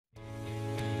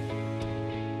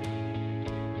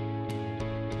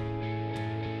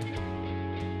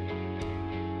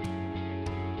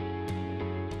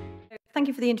thank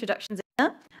you for the introduction,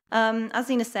 Zina. As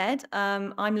Zina said,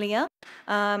 I'm Leah,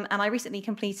 and I recently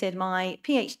completed my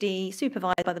PhD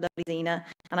supervised by the lovely Zina,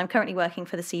 and I'm currently working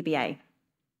for the CBA.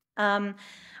 I'm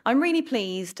really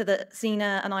pleased that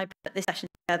Zina and I put this session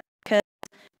together because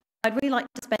I'd really like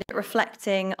to spend it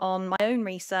reflecting on my own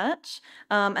research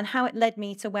and how it led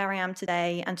me to where I am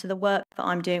today and to the work that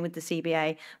I'm doing with the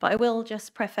CBA. But I will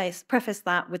just preface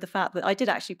that with the fact that I did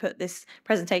actually put this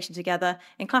presentation together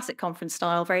in classic conference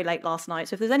style very late last night.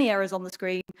 So if there's any errors on the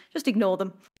screen, just ignore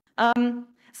them.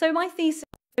 So my thesis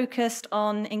focused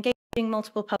on engaging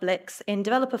multiple publics in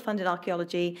developer-funded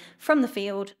archaeology from the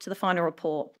field to the final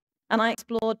report. And I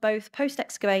explored both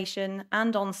post-excavation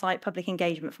and on-site public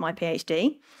engagement for my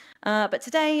PhD. But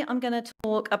today I'm going to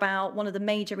talk about one of the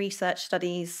major research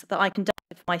studies that I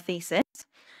conducted for my thesis,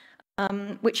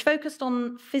 which focused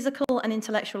on physical and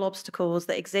intellectual obstacles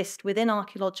that exist within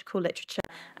archaeological literature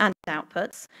and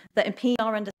outputs that impede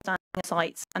our understanding of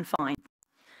sites and finds.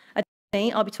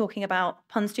 Additionally, I'll be talking about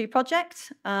PUNS2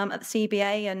 project at the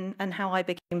CBA and how I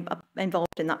became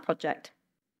involved in that project.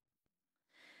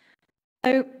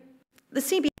 So, the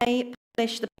CBA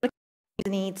published the Public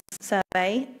Needs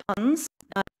Survey, PUNS,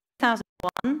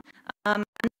 2001, and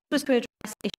this was to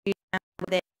address issues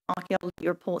within archaeology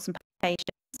reports and publications.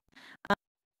 At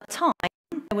the time,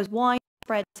 there was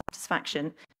widespread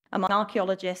satisfaction among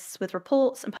archaeologists with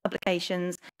reports and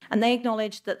publications, and they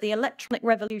acknowledged that the electronic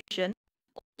revolution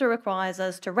also requires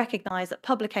us to recognise that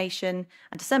publication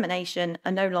and dissemination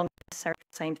are no longer necessarily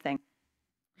the same thing.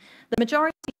 The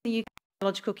majority of the UK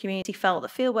archaeological community felt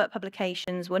that fieldwork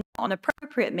publications were not an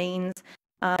appropriate means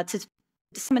to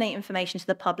disseminate information to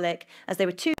the public, as they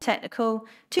were too technical,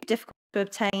 too difficult to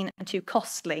obtain, and too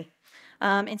costly.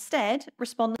 Instead,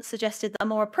 respondents suggested that a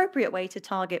more appropriate way to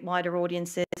target wider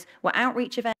audiences were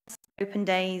outreach events, open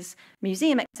days,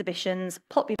 museum exhibitions,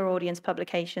 popular audience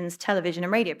publications, television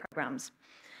and radio programmes.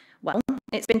 Well,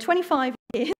 it's been 25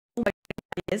 years, almost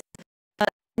 25 years,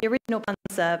 the original PUNS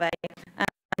survey, and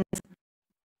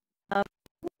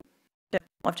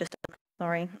I've just done,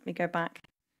 sorry, let me go back.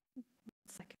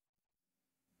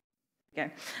 Yeah,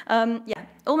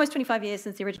 almost 25 years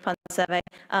since the original PUNS survey,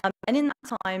 and in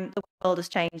that time, the world has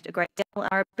changed a great deal.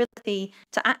 Our ability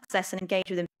to access and engage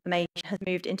with information has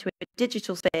moved into a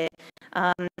digital sphere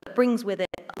that brings with it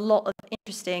a lot of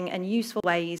interesting and useful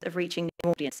ways of reaching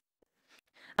new audiences.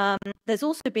 There's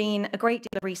also been a great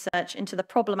deal of research into the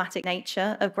problematic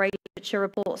nature of grey literature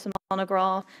reports and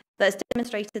monographs that has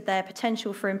demonstrated their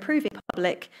potential for improving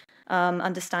public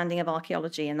understanding of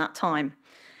archaeology in that time.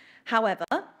 However,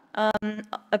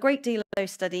 a great deal of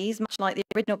those studies, much like the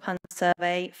original PUNS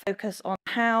survey, focus on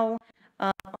how,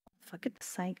 for goodness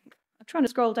sake, I'm trying to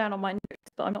scroll down on my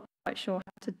notes, but I'm not quite sure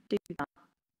how to do that.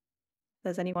 If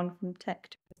there's anyone from tech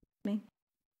to me.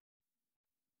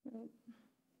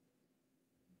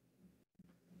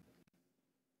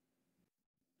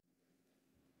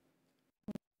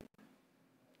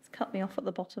 It's cut me off at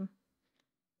the bottom.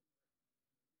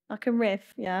 I can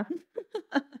riff, yeah.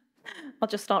 I'll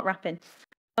just start rapping.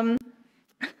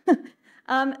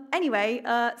 Anyway,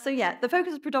 so yeah, the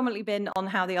focus has predominantly been on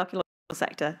how the archaeological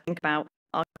sector think about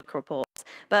archaeological reports,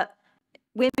 but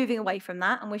we're moving away from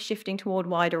that and we're shifting toward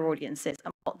wider audiences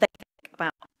and what they think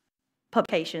about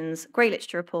publications, grey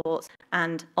literature reports,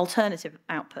 and alternative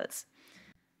outputs.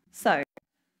 So,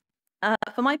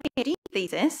 for my PhD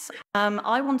thesis,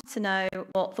 I wanted to know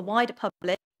what the wider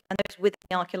public and those within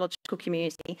the archaeological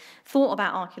community thought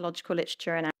about archaeological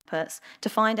literature and outputs to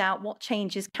find out what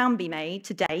changes can be made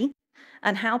today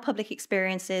and how public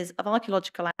experiences of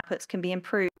archaeological outputs can be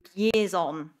improved years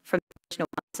on from the original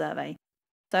survey.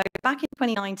 So back in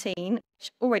 2019, which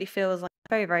already feels like a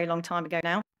very, very long time ago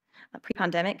now,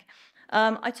 pre-pandemic,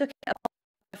 I took it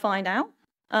to find out.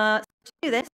 To do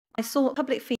this, I sought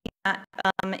public feedback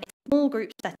in small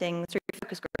group settings through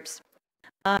focus groups.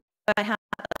 I had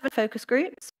 11 focus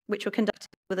groups, which were conducted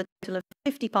with a total of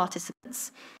 50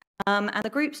 participants, and the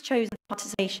groups chosen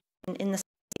participation in the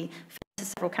study fit into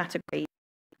several categories.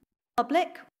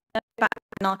 Public, background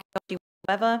in archaeology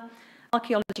whatever,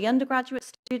 archaeology undergraduate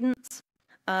students,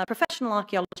 professional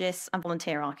archaeologists, and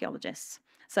volunteer archaeologists.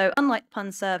 So unlike the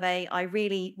PUNS survey, I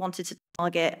really wanted to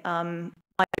target wider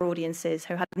audiences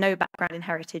who had no background in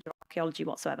heritage or archaeology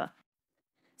whatsoever.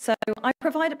 So I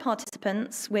provided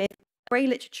participants with grey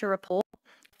literature report,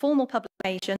 formal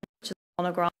publication, such as a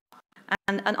monograph,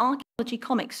 and an archaeology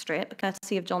comic strip,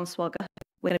 courtesy of John Swagger, who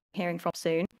we're going to be hearing from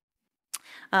soon,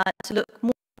 to look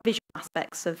more at visual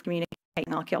aspects of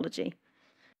communicating archaeology.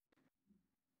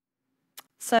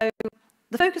 So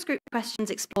the focus group questions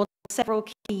explored several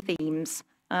key themes,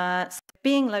 so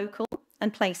being local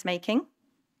and placemaking,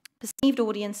 perceived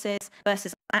audiences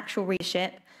versus actual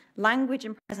readership, language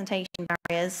and presentation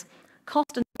barriers,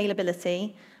 cost and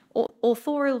availability,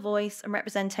 authorial voice and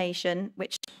representation,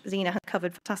 which Zena has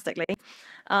covered fantastically,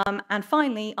 and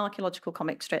finally, archaeological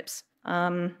comic strips.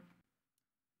 So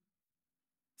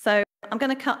I'm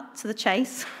going to cut to the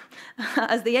chase,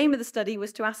 as the aim of the study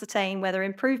was to ascertain whether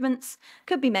improvements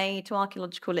could be made to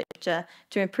archaeological literature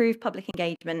to improve public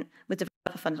engagement with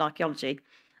developer-funded archaeology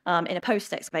in a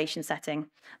post-excavation setting.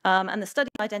 And the study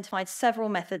identified several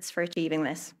methods for achieving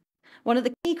this. One of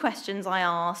the key questions I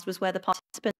asked was whether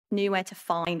participants knew where to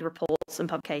find reports and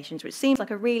publications, which seems like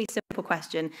a really simple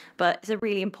question, but it's a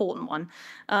really important one.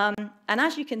 And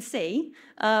as you can see,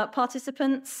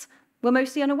 participants were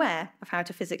mostly unaware of how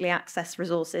to physically access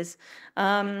resources.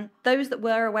 Those that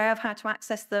were aware of how to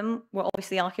access them were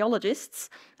obviously archaeologists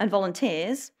and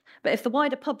volunteers, but if the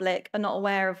wider public are not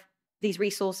aware of these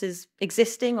resources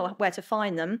existing or where to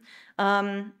find them,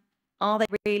 are they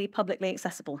really publicly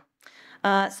accessible?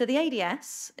 So the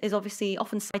ADS is obviously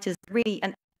often cited as really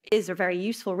and is a very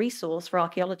useful resource for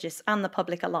archaeologists and the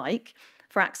public alike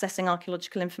for accessing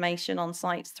archaeological information on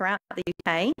sites throughout the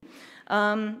UK.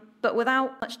 But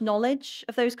without much knowledge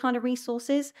of those kind of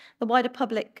resources, the wider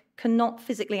public cannot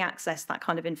physically access that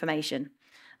kind of information.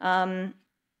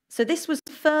 So this was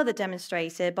further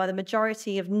demonstrated by the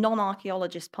majority of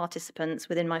non-archaeologist participants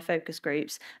within my focus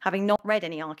groups, having not read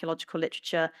any archaeological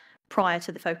literature prior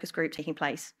to the focus group taking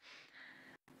place.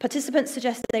 Participants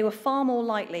suggested they were far more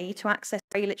likely to access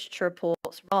grey literature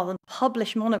reports rather than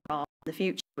publish monographs in the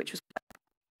future, which was a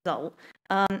result.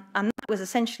 And that was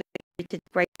essentially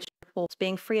grey literature reports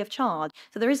being free of charge.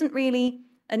 So there isn't really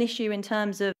an issue in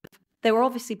terms of, there were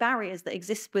obviously barriers that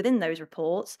exist within those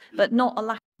reports, but not a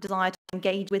lack of desire to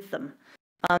engage with them.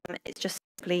 It's just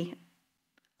simply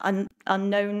an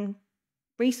unknown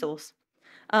resource.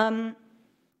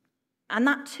 And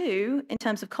that too, in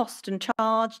terms of cost and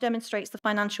charge, demonstrates the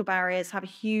financial barriers have a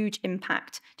huge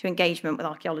impact to engagement with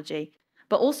archaeology,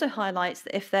 but also highlights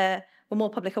that if there were more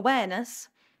public awareness,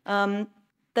 then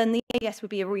the ADS would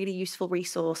be a really useful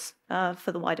resource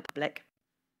for the wider public.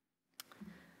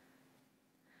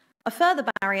 A further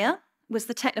barrier was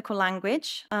the technical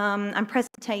language and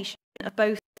presentation of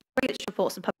both literature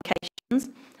reports and publications.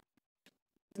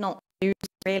 It's not used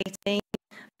really to me.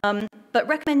 But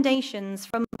recommendations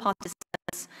from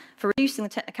participants for reducing the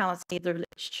technicality of the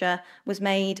literature was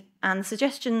made, and the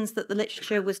suggestions that the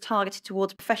literature was targeted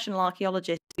towards professional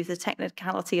archaeologists with the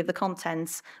technicality of the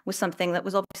contents was something that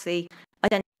was obviously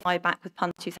identified back with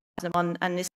PUNS 2001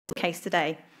 and is the case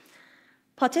today.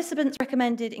 Participants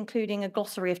recommended including a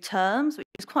glossary of terms, which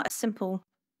is quite a simple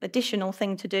additional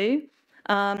thing to do,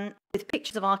 with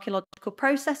pictures of archaeological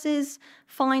processes,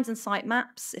 finds and site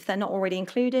maps, if they're not already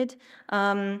included.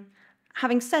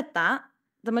 Having said that,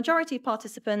 the majority of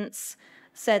participants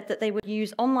said that they would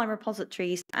use online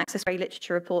repositories to access grey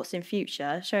literature reports in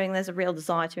future, showing there's a real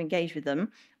desire to engage with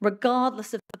them,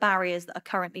 regardless of the barriers that are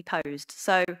currently posed.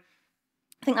 So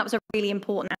I think that was a really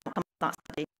important outcome of that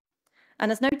study.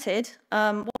 And as noted,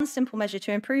 one simple measure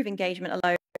to improve engagement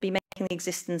alone would be making the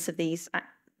existence of these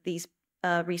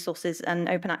resources and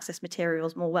open access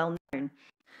materials more well known.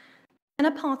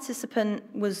 When a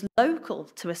participant was local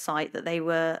to a site that they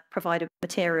were provided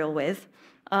material with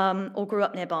or grew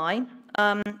up nearby,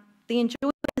 the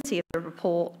enjoyability of the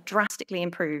report drastically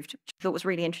improved, which I thought was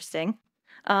really interesting.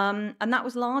 And that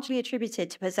was largely attributed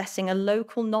to possessing a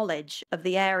local knowledge of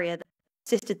the area that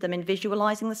assisted them in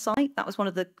visualizing the site. That was one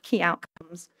of the key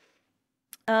outcomes.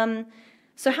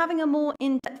 So having a more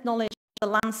in-depth knowledge of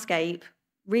the landscape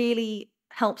really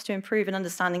helps to improve an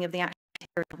understanding of the actual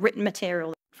written material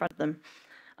in front of them.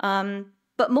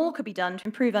 But more could be done to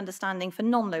improve understanding for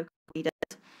non-local readers.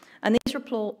 And these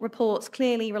reports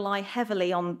clearly rely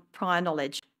heavily on prior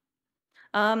knowledge.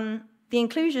 The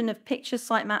inclusion of pictures,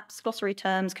 site maps, glossary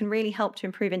terms can really help to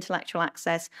improve intellectual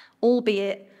access,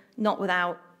 albeit not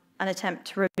without an attempt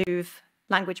to remove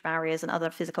language barriers and other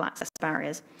physical access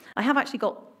barriers. I have actually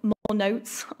got more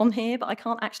notes on here, but I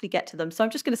can't actually get to them. So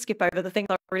I'm just going to skip over the things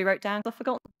I already wrote down because I've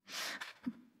forgotten.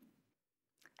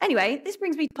 Anyway, this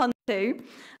brings me to PUNS2.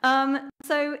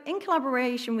 So in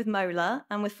collaboration with MOLA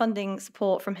and with funding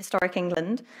support from Historic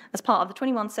England as part of the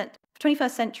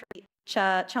 21st Century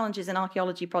Challenges in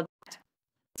Archaeology project,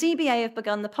 CBA have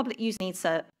begun the Public User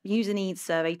Needs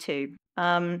Survey 2,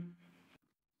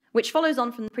 which follows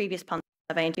on from the previous PUNS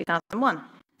survey in 2001.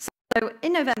 So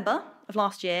in November of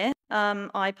last year,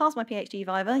 I passed my PhD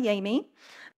viva, yay me,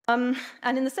 And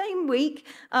in the same week,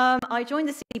 I joined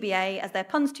the CBA as their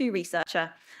PUNS2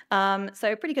 researcher.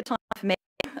 So pretty good time for me.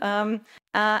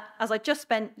 As I just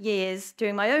spent years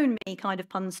doing my own mini kind of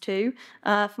PUNS2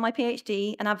 for my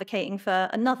PhD and advocating for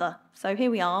another. So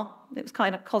here we are. It was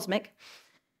kind of cosmic.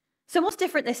 So what's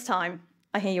different this time,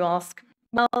 I hear you ask?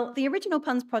 Well, the original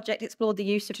PUNS project explored the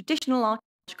use of traditional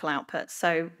archaeological outputs.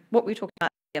 So what we were talking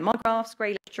about here, monographs,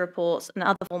 grey literature reports, and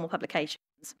other formal publications,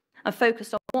 and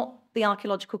focused on what the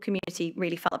archaeological community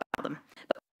really felt about them.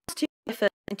 But PUNS2 differs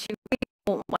in two really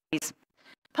important ways.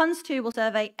 PUNS2 will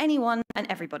survey anyone and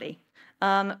everybody.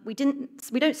 We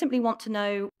don't simply want to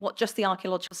know what just the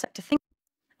archaeological sector thinks,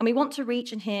 and we want to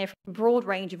reach and hear from a broad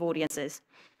range of audiences,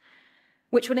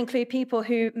 which would include people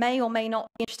who may or may not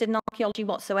be interested in archaeology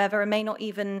whatsoever and may not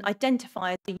even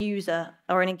identify as a user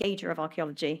or an engager of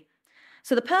archaeology.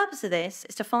 So the purpose of this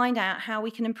is to find out how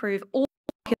we can improve all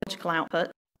archaeological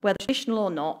output, whether traditional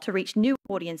or not, to reach new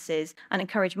audiences and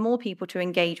encourage more people to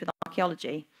engage with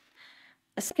archaeology.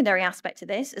 A secondary aspect to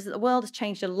this is that the world has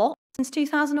changed a lot since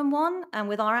 2001, and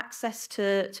with our access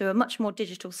to a much more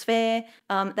digital sphere,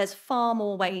 there's far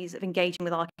more ways of engaging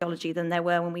with archaeology than there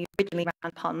were when we originally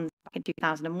ran PUNS back in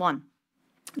 2001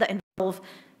 that involve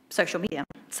social media.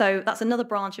 So that's another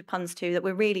branch of PUNS2 that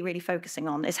we're really, really focusing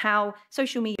on, is how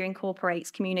social media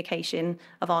incorporates communication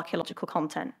of archaeological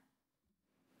content.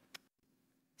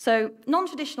 So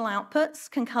non-traditional outputs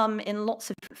can come in lots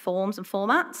of different forms and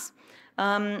formats.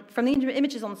 From the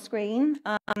images on the screen,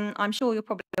 I'm sure you're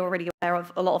probably already aware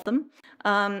of a lot of them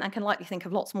and can likely think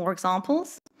of lots more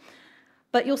examples.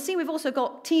 But you'll see we've also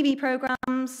got TV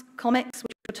programs, comics,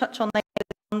 which we'll touch on later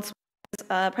in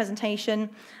the presentation,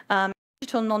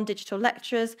 digital and non-digital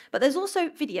lectures, but there's also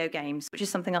video games, which is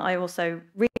something that I also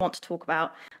really want to talk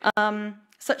about,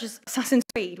 such as Assassin's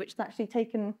Creed, which is actually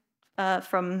taken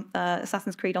from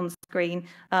Assassin's Creed on the screen,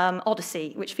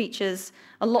 Odyssey, which features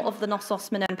a lot of the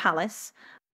Knossos Minoan Palace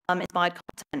inspired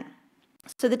content.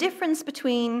 So the difference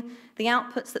between the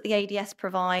outputs that the ADS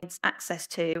provides access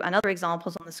to and other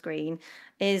examples on the screen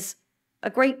is a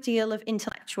great deal of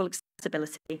intellectual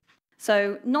accessibility.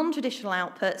 So non-traditional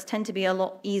outputs tend to be a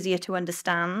lot easier to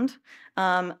understand,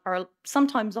 are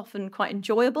sometimes often quite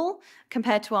enjoyable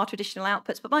compared to our traditional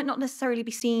outputs, but might not necessarily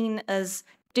be seen as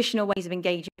traditional ways of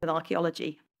engaging with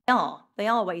archaeology. They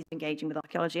are ways of engaging with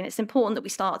archaeology, and it's important that we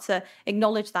start to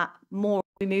acknowledge that more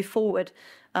as we move forward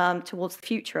towards the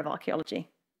future of archaeology.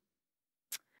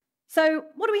 So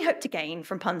what do we hope to gain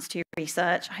from PUNS2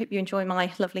 research? I hope you enjoy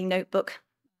my lovely notebook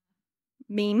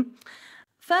meme.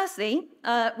 Firstly,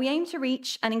 we aim to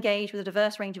reach and engage with a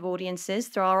diverse range of audiences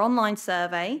through our online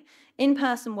survey,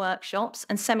 in-person workshops,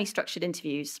 and semi-structured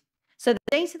interviews. So the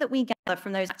data that we gather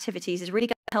from those activities is really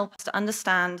going to help us to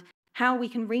understand how we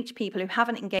can reach people who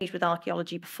haven't engaged with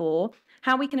archaeology before,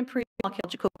 how we can improve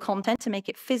archaeological content to make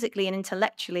it physically and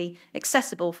intellectually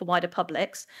accessible for wider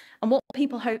publics, and what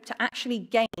people hope to actually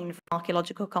gain from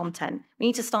archaeological content. We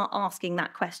need to start asking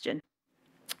that question.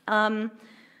 And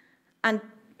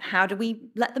how do we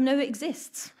let them know it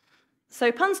exists?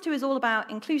 So PUNS2 is all about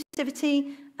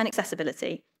inclusivity and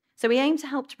accessibility. So we aim to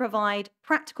help to provide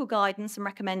practical guidance and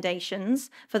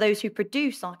recommendations for those who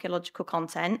produce archaeological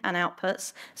content and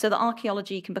outputs so that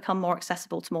archaeology can become more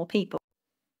accessible to more people.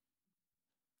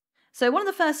 So one of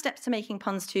the first steps to making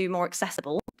PUNS2 more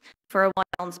accessible for a wide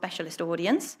non-specialist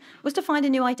audience was to find a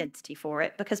new identity for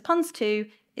it, because PUNS2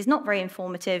 is not very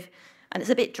informative and it's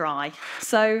a bit dry.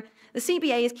 So the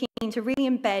CBA is keen to really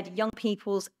embed young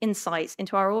people's insights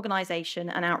into our organisation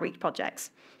and outreach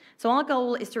projects. So our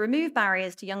goal is to remove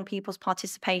barriers to young people's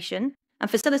participation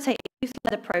and facilitate a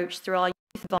youth-led approach through our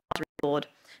Youth Advisory Board.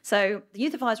 So the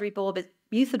Youth Advisory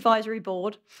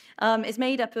Board is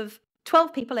made up of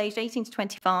 12 people aged 18 to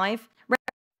 25,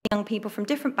 representing young people from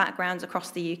different backgrounds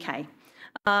across the UK.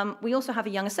 We also have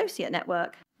a young associate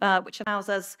network, which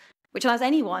allows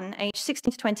anyone aged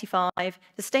 16 to 25 to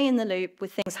stay in the loop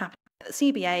with things happening at the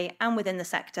CBA and within the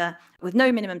sector with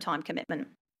no minimum time commitment.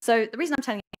 So the reason I'm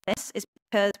telling you this is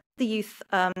because the Youth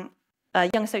Young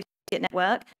Associate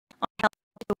Network, I held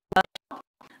a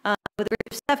workshop with a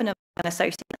group of 7 of young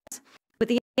associates with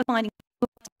the aim of finding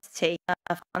identity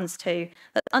of PUNS2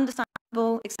 that's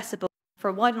understandable, accessible for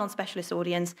a wider non-specialist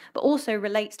audience, but also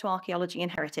relates to archaeology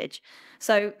and heritage.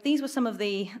 So these were some of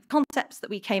the concepts that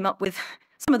we came up with.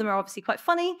 Some of them are obviously quite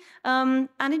funny and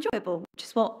enjoyable, which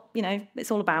is what,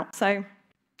 it's all about. So,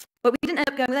 but we didn't end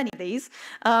up going with any of these.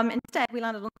 Instead, we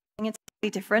landed on something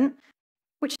entirely different,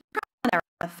 which is trial and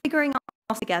error, figuring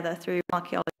out together through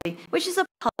archaeology, which is a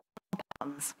puzzle of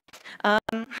PUNS.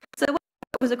 So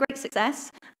it was a great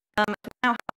success. We now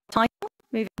have a title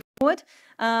moving forward.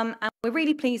 And we're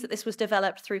really pleased that this was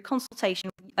developed through consultation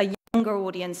with a younger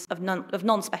audience of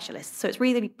non-specialists. So it's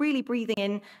really, really breathing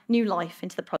in new life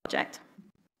into the project.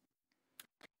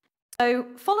 So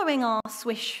following our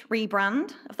Swish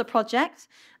rebrand of the project,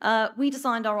 we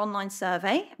designed our online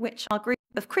survey, which our group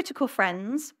of critical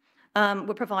friends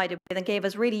were provided with and gave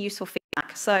us really useful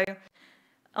feedback. So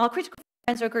our critical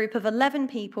friends are a group of 11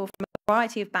 people from a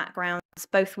variety of backgrounds,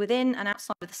 both within and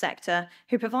outside of the sector,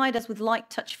 who provide us with light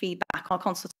touch feedback on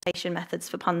consultation methods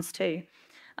for PUNS2.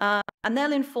 And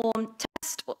they'll inform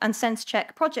test and sense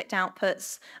check project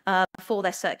outputs before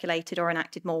they're circulated or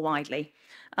enacted more widely.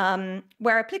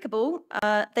 Where applicable,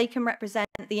 they can represent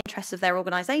the interests of their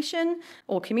organisation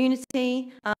or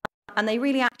community, and they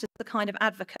really act as the kind of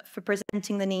advocate for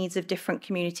presenting the needs of different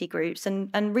community groups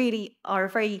and really are a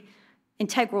very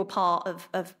integral part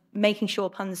of making sure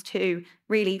PUNS2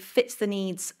 really fits the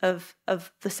needs of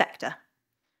the sector.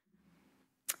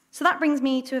 So that brings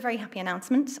me to a very happy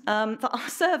announcement that our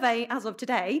survey, as of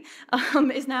today,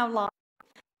 is now live.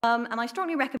 And I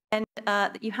strongly recommend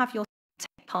that you have your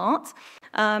take part.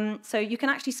 So you can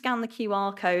actually scan the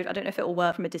QR code. I don't know if it will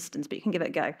work from a distance, but you can give it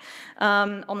a go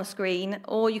on the screen.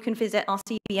 Or you can visit our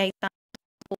CBA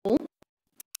hall.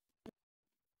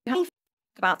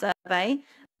 About survey,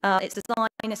 its design,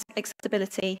 its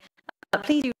accessibility.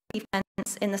 Please do leave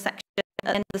comments in the section at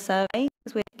the end of the survey,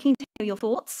 because we're keen to hear your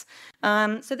thoughts.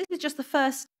 So this is just the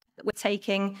first that we're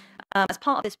taking as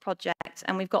part of this project,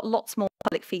 and we've got lots more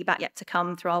public feedback yet to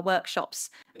come through our workshops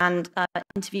and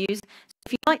interviews. So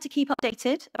if you'd like to keep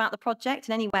updated about the project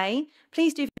in any way,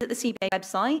 please do visit the CBA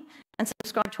website and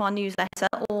subscribe to our newsletter,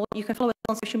 or you can follow us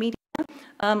on social media,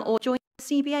 or join the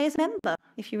CBA as a member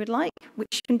if you would like,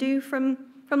 which you can do from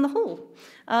the hall.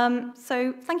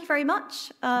 So thank you very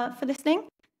much for listening.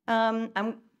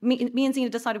 And me and Zena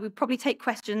decided we'd probably take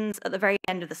questions at the very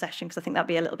end of the session, because I think that'd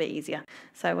be a little bit easier.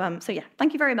 So yeah,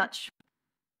 thank you very much.